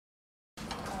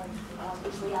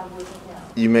obviously I wouldn't know.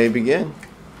 You may begin.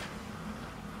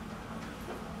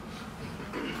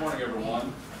 Good morning, everyone.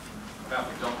 On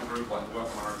behalf of the Duncan Group, I'd like to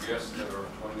welcome our guests that are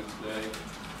joining us today.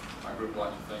 My group would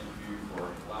like to thank you for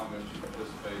allowing us to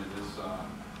participate in this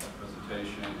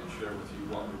presentation and share with you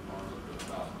what we've learned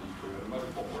about the Toyota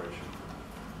Motor Corporation.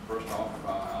 First off,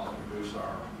 I'll introduce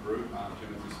our group. I'm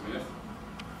Timothy Smith,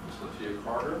 Ms. Latia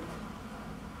Carter,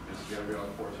 Ms. Gabriela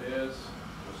Cortez,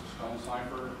 Mr. Stone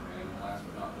Cipher, and last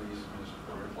but not least, Ms.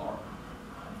 Victoria Clark.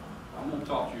 I'm going to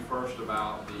talk to you first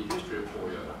about the history of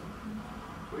Toyota.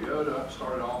 Toyota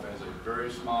started off as a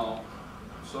very small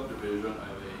subdivision of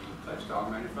a textile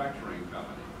manufacturing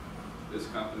company. This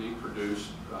company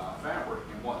produced fabric,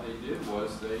 and what they did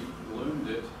was they loomed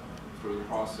it through the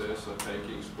process of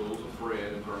taking spools of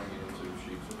thread and turning it into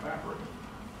sheets of fabric.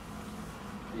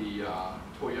 The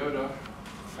Toyota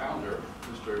founder,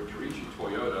 Mr. Taiichi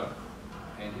Toyota,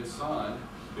 and his son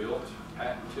built,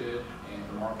 patented,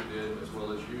 and marketed as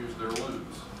well as used their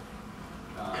looms.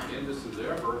 In this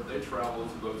endeavor, they traveled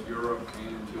to both Europe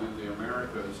and to the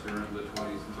Americas during the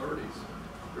 20s and 30s.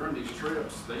 During these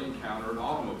trips, they encountered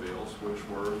automobiles, which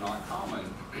were not common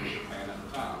in Japan at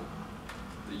the time.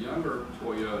 The younger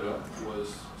Toyota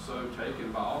was so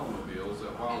taken by automobiles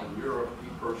that while in Europe, he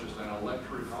purchased an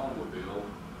electric automobile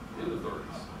in the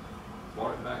 30s.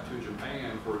 Brought it back to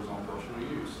Japan for his own personal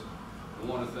use. And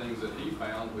one of the things that he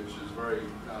found, which is very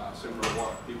similar to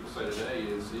what people say today,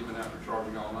 is even after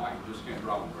charging all night, you just can't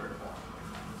drive them very far.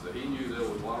 So he knew there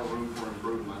was a lot of room for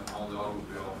improvement on the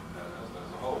automobile as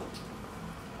a whole.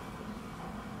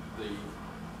 The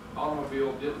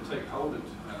automobile didn't take hold in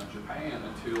Japan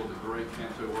until the Great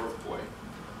Kanto earthquake.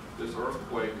 This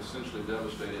earthquake essentially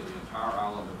devastated the entire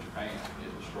island of Japan.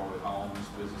 It destroyed homes,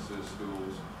 businesses,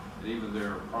 schools, and even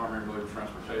their primary mode of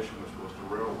transportation, which was the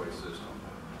railway system.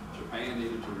 Japan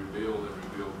needed to rebuild and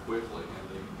rebuild quickly, and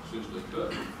they essentially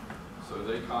couldn't. So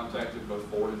they contacted both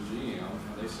Ford and GM,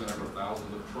 and they sent over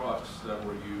thousands of trucks that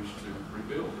were used to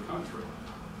rebuild the country.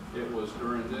 It was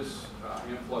during this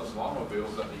influx of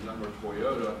automobiles that the younger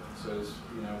Toyota says,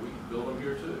 you know, we can build them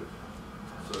here too.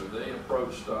 So they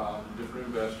approached different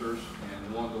investors,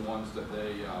 and one of the ones that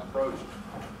they approached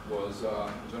was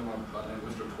a gentleman by the name of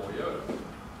Mr. Toyota.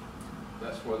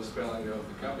 That's where the spelling of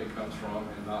the company comes from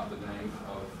and not the name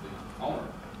of the owner,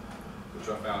 which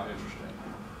I found interesting.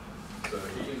 So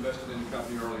he invested in the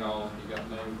company early on, he got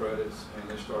name credits, and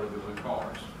they started building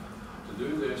cars. To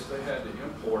do this, they had to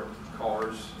import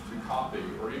cars to copy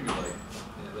or emulate.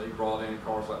 And they brought in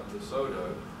cars like the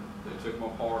DeSoto. They took them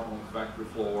apart on the factory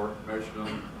floor, measured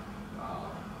them,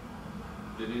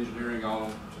 did engineering on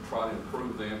them to try to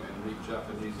improve them and meet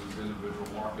Japanese individual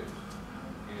markets.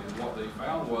 And what they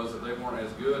found was that they weren't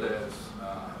as good as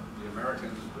the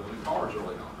Americans building cars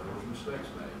early on. There were mistakes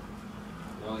made.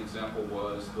 One example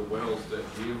was the welds that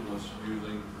GM was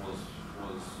using was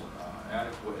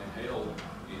adequate and held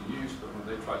in use, but when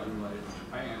they tried to emulate it in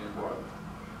Japan, it broke.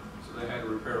 So they had to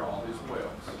repair all these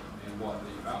welds. And what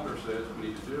the founder says we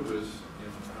need to do is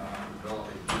develop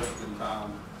a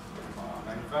just-in-time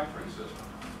manufacturing system.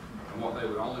 And what they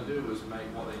would only do is make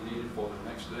what they needed for the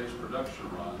next day's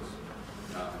production runs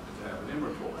to have an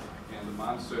inventory. And the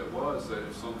mindset was that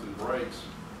if something breaks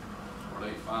or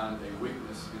they find a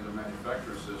weakness in the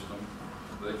manufacturing system,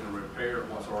 they can repair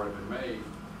what's already been made,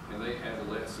 and they had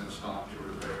less in stock to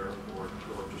repair or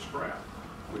to scrap,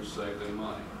 which saved them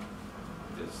money.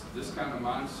 It's this kind of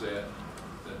mindset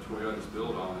that Toyota's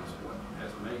built on is what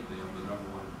has made them the #1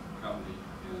 company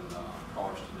in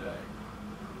cars today.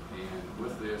 And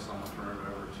with this, I'm going to turn it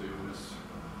over to Ms.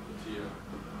 Latia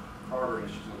Carter, and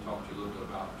she's going to talk to you a little bit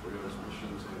about Toyota's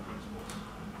missions and principles.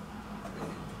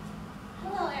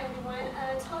 Hello, everyone.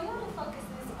 Toyota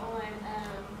focuses on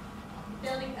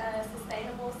building a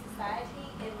sustainable society,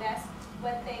 and that's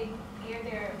what they gear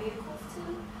their vehicles to.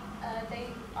 They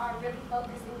are really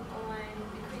focusing on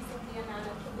decreasing the amount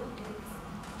of pollutants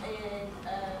and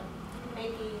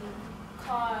making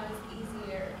cars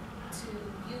easier to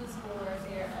use for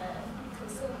their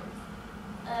consumers.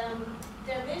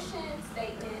 Their mission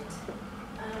statement,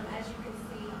 as you can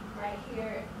see right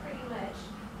here, pretty much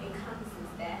encompasses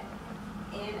that.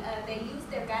 And they use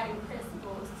their guiding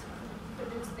principles to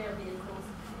produce their vehicles.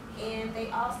 And they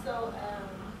also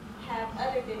have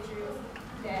other ventures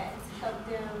that help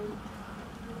them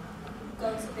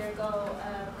go to their goal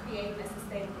of creating a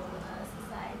sustainable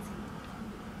society.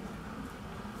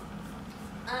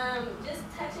 Just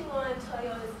touching on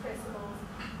Toyota's principles,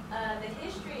 the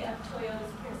history of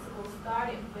Toyota's principles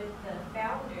started with the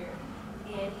founder,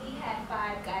 and he had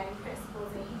 5 guiding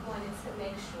principles, and he wanted to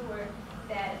make sure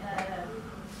that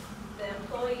the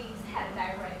employees had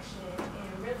a direction,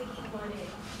 and really he wanted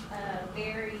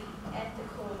very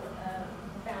ethical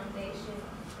foundation,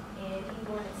 and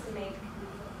he wanted to make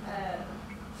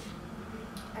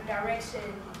a direction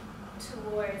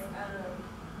towards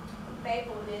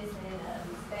faithfulness and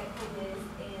respectfulness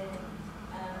and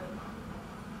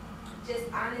just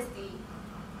honesty,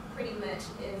 pretty much,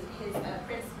 in his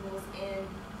principles. And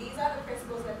these are the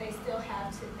principles that they still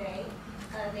have today.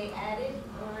 They added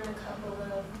on a couple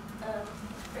of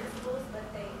principles, but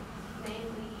they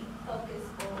mainly focus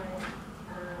on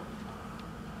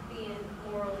being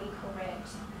morally correct,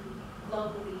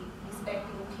 globally,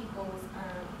 respecting people's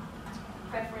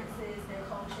preferences, their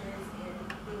cultures, and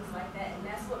things like that. And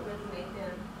that's what really made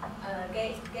them,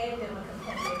 gave them a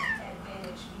competitive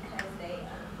advantage, because they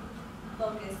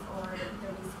focus on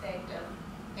the respect of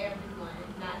everyone,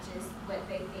 not just what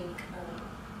they think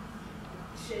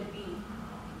should be.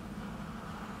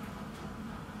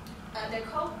 Their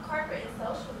corporate and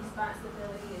social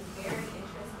responsibility is very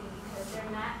interesting, because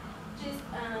they're not just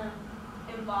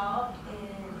involved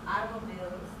in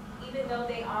automobiles, even though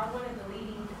they are one of the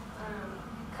leading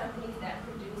companies that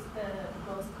produce the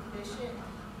most efficient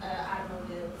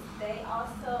automobiles. They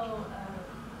also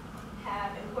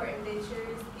have important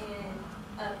ventures in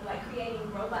like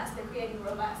creating robots. They're creating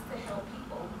robots to help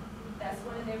people. That's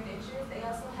one of their ventures. They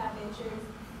also have ventures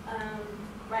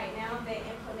right now they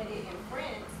implemented in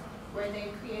France, where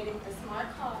they created the smart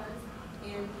cars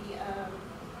and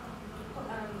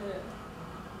the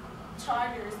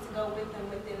chargers to go with them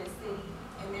within a city.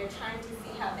 And they're trying to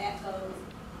see how that goes,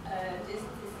 just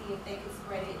to see if they can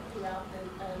spread it throughout the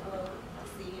globe, to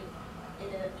see if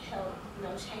it'll help,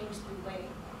 change the way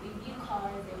we view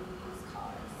cars and we use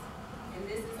cars. And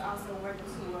this is also working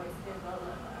towards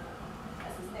develop a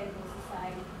sustainable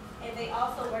society. And they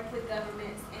also work with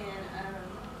governments and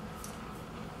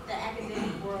the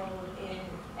academic world in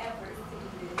efforts to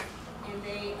do this. And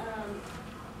they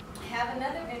have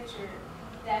another venture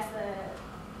that's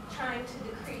trying to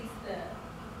decrease the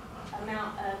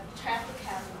amount of traffic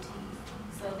casualties.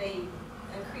 So they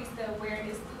increase the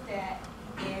awareness through that,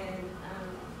 and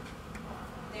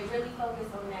they really focus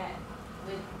on that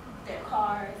with their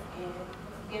cars and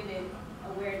giving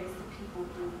awareness to people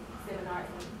through seminars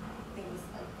and things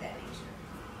of that nature.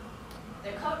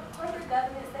 Their corporate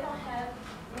governance, they don't have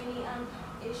many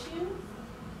issues,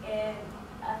 and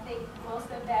I think most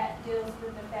of that deals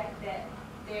with the fact that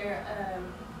their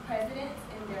presidents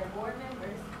and their board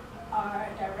members are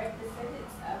direct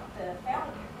descendants of the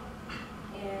founder,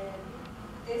 and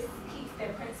this keeps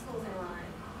their principles in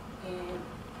line and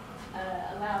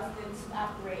allows them to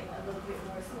operate a little bit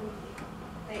more smoothly.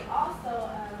 They also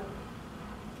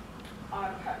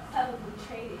are publicly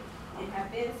traded and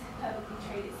have been publicly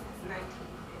traded since 1950.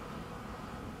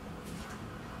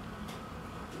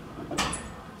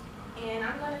 And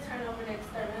I'm going to turn over to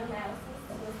external analysis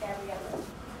to Ms. Gabriella.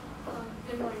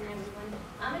 Good morning, everyone.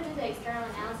 I'm going to do the external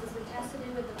analysis, which has to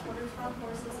do with the Porter's Five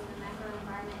Forces and the macro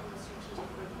environment and the strategic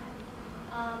blueprint.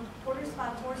 Porter's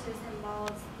Five Forces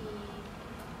involves the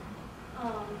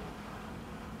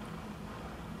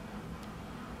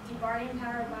bargaining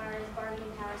power of buyers,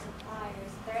 bargaining power of suppliers,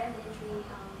 threat of entry,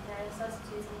 threat of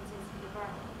substitutes, and intensity of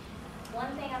bargaining.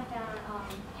 One thing I found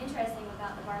interesting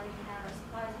about the bargaining power of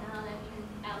suppliers, and I don't know if you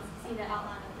can see the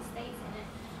outline of the states in it,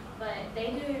 but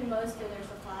they do most of their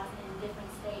supplies in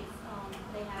different states.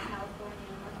 They have California,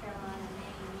 North Carolina,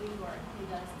 Maine, and New York, who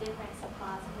does different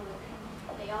supplies for them.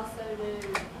 They also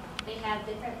have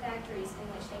different factories in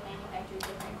which they manufacture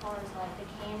different cars, like the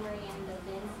Camry and the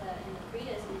Venza and the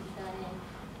Prius is done in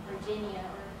Virginia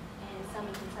and some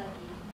in Kentucky.